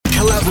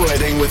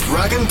Wedding with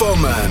Rag and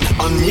Bowman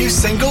on new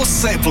single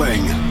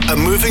Sapling, a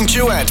moving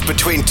duet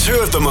between two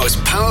of the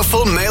most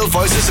powerful male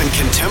voices in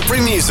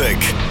contemporary music,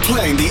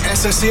 playing the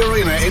SSE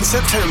Arena in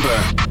September.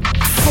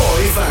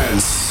 Foy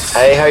Vance.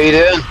 Hey, how you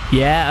doing?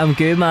 Yeah, I'm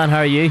good, man. How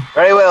are you?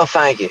 Very well,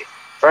 thank you.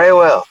 Very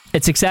well.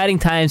 It's exciting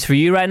times for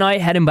you right now,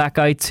 heading back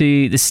out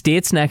to the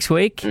States next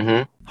week.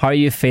 Mm-hmm. How are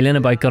you feeling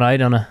about going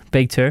out on a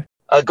big tour?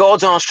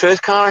 God's honest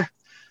truth, Connor.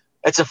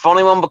 It's a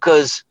funny one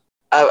because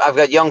I've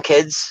got young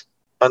kids,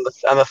 and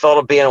the thought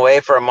of being away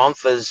for a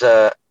month is,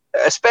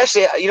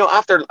 especially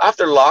after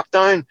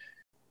lockdown,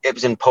 it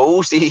was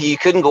imposed. You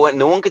couldn't go out,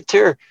 no one could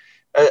tour,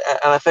 and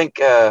I think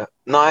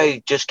now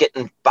just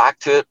getting back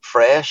to it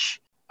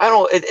fresh. I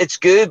don't know, it's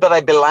good, but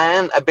I'd be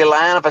lying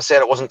if I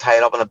said it wasn't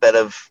tied up in a bit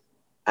of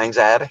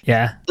anxiety.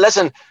 Yeah.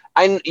 Listen,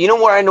 you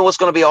know where I know it's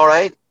going to be all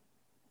right?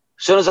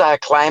 As soon as I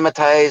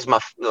acclimatise, my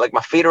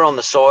feet are on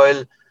the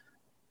soil,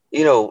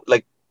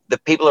 like the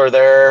people are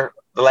there,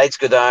 the lights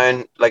go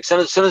down. Like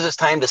as soon as it's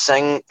time to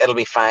sing, it'll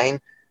be fine.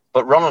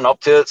 But running up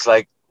to it's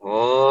like,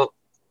 a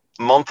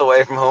month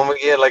away from home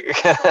again. Like,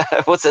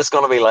 what's this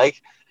going to be like?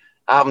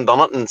 I haven't done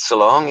it in so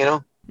long,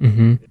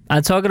 Mm-hmm.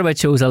 And talking about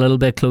shows a little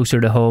bit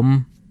closer to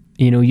home,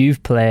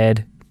 you've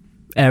played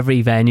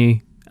every venue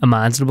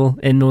imaginable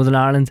in Northern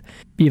Ireland.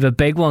 You have a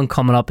big one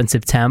coming up in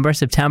September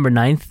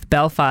 9th,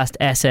 Belfast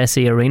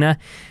SSE Arena.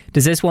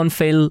 Does this one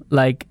feel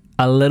like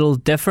a little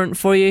different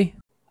for you?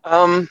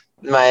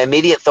 My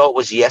immediate thought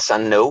was yes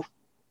and no.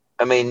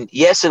 I mean,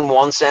 yes in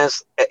one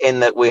sense, in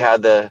that we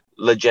had the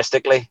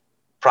logistically,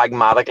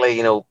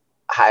 pragmatically,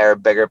 hire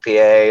bigger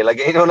PA,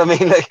 like, you know what I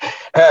mean?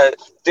 Like,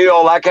 do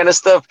all that kind of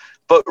stuff.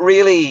 But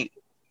really,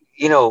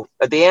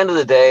 at the end of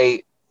the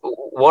day,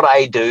 what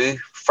I do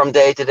from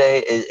day to day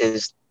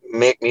is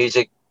make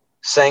music,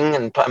 sing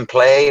and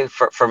play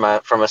for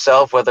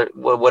myself,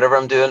 whatever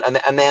I'm doing,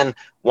 and then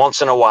once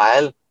in a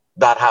while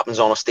that happens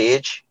on a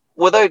stage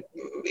without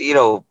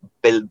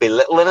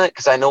belittling it,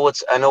 because I know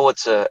it's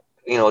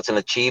it's an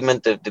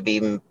achievement to be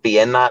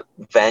in that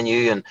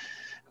venue, and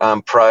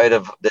I'm proud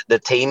of the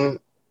team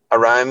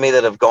around me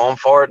that have gone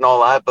for it and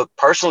all that. But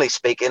personally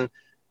speaking,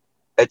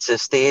 it's a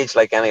stage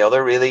like any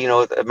other, really.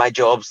 My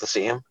job's the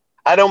same.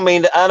 I don't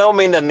mean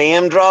to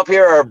name drop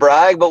here or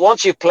brag, but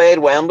once you've played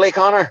Wembley,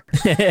 Connor.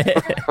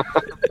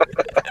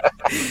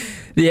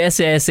 The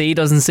SSE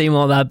doesn't seem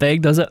all that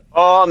big, does it?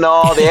 Oh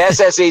no, the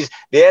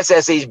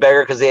SSE's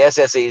bigger, because the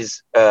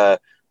SSE's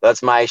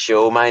that's my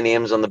show. My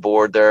name's on the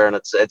board there, and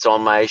it's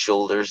on my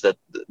shoulders that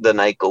the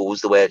night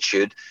goes the way it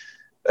should.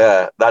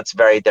 That's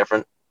very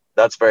different.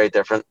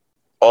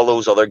 All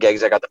those other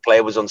gigs I got to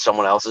play was on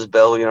someone else's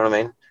bill. You know what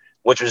I mean?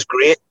 Which was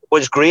great.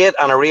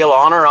 And a real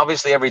honor,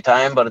 obviously, every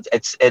time. But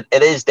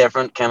it is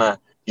different, kind of.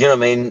 You know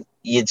what I mean?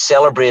 You'd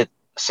celebrate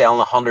selling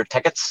 100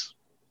 tickets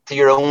to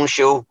your own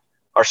show,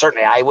 or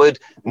certainly I would,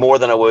 more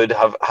than I would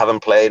having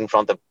played in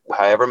front of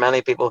however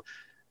many people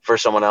for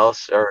someone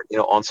else, or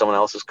on someone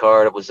else's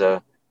card. It was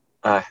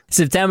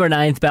September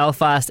 9th,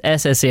 Belfast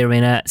SSE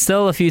Arena.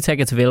 Still a few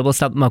tickets available.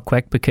 Snap them up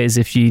quick, because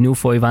if you know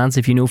Foy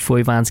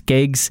Vance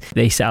gigs,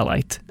 they sell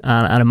out,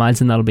 and I'd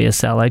imagine that'll be a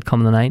sellout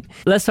coming the night.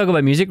 Let's talk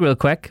about music real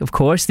quick. Of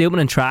course, the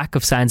opening track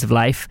of Signs of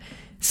Life,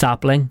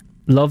 Sapling.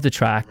 Love the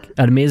track.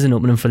 An amazing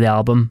opening for the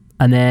album,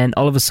 and then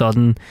all of a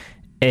sudden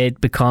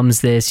it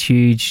becomes this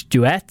huge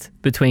duet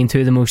between two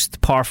of the most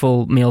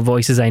powerful male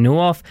voices I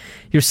know of,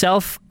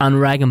 yourself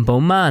and Rag and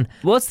Bowman.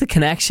 What's the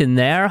connection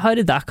there? How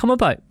did that come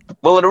about?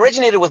 Well, it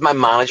originated with my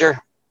manager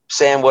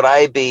saying, would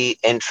I be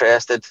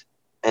interested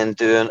in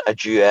doing a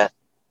duet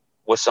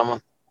with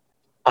someone?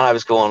 And I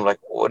was going like,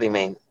 what do you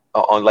mean?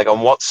 On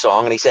what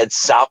song? And he said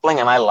Sapling,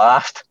 and I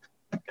laughed.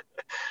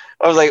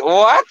 I was like,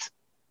 what?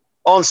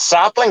 On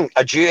Sapling?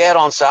 A duet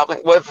on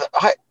Sapling?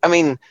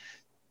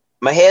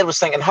 My head was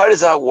thinking, how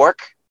does that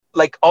work?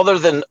 Like, other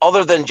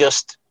than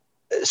just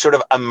sort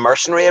of a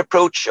mercenary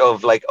approach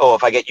of like, oh,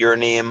 if I get your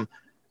name,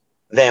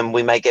 then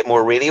we might get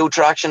more radio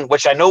traction,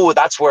 which I know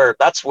that's where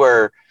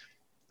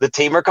the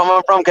team are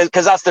coming from,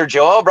 because that's their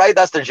job, right?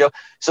 That's their job.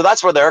 So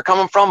that's where they're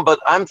coming from. But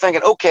I'm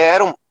thinking, okay, I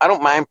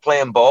don't mind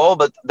playing ball,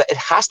 but it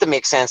has to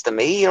make sense to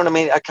me. You know what I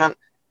mean?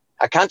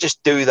 I can't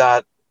just do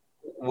that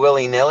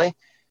willy-nilly.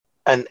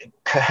 And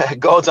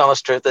God's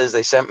honest truth is,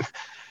 he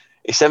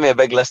sent me a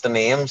big list of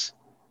names.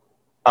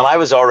 And I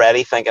was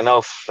already thinking, oh,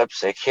 flip's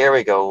sake, here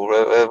we go.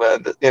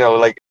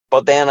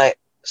 But then as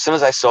soon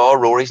as I saw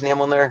Rory's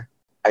name on there,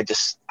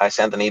 I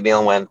sent an email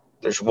and went,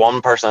 there's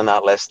one person on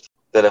that list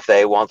that if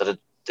they wanted to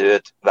do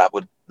it, that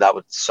would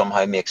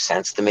somehow make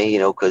sense to me,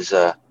 because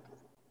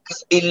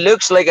he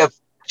looks like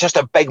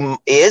he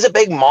is a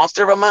big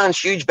monster of a man,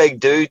 huge big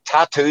dude,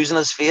 tattoos on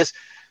his face.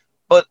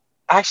 But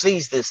actually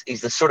he's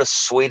the sort of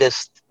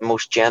sweetest,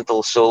 most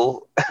gentle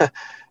soul.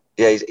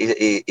 Yeah,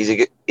 he's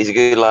a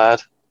good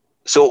lad.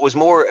 So it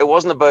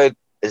wasn't about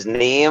his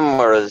name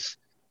or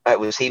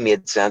he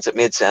made sense. It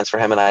made sense for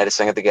him and I to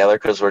sing it together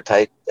because we're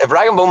tight. If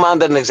Rag and Bowman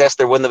didn't exist,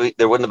 there wouldn't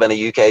have been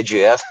a UK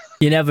duet.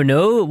 You never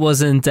know. It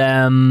wasn't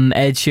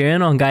Ed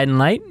Sheeran on Guiding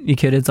Light.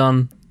 Could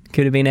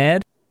have been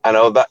Ed. I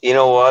know, but you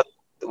know what?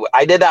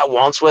 I did that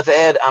once with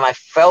Ed, and I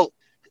felt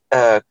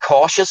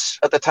cautious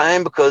at the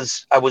time,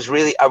 because I was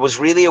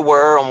really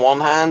aware on one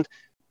hand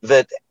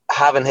that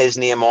having his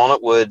name on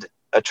it would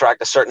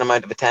attract a certain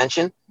amount of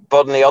attention,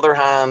 but on the other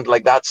hand,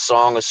 like, that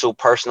song is so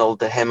personal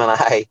to him and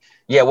I.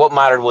 Yeah, what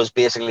mattered was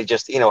basically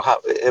just, how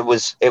it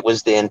was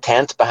the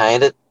intent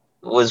behind it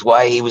was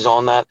why he was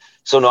on that.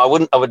 So no,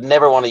 I would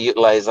never want to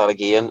utilize that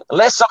again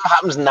unless something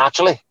happens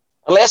naturally.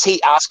 Unless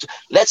he asks,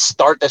 let's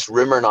start this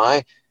rumor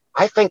now.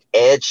 I think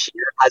Ed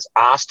Sheeran has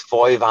asked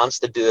Foy Vance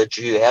to do a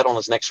duet on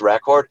his next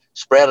record.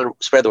 Spread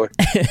the word.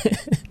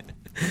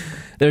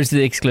 There's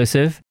the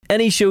exclusive.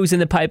 Any shows in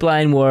the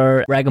pipeline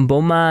where Rag and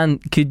Bone Man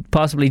could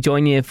possibly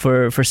join you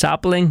for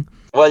sampling?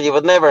 Well, you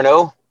would never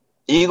know.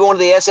 Are you going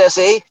to the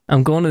SSE?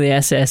 I'm going to the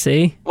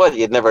SSE. Well,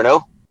 you'd never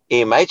know.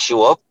 He might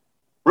show up.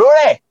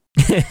 Rory!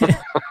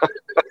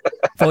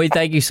 Foy,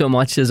 thank you so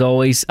much as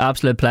always.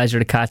 Absolute pleasure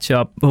to catch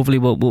up. Hopefully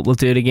we'll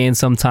do it again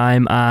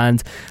sometime,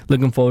 and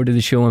looking forward to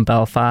the show in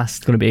Belfast.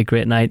 It's going to be a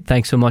great night.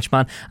 Thanks so much,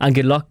 man, and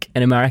good luck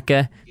in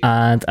America.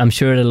 And I'm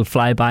sure it'll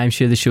fly by. I'm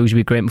sure the shows will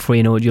be great. Before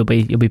you know it, you'll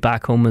be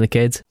back home with the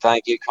kids.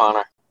 Thank you,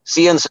 Connor.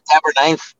 See you on September 9th.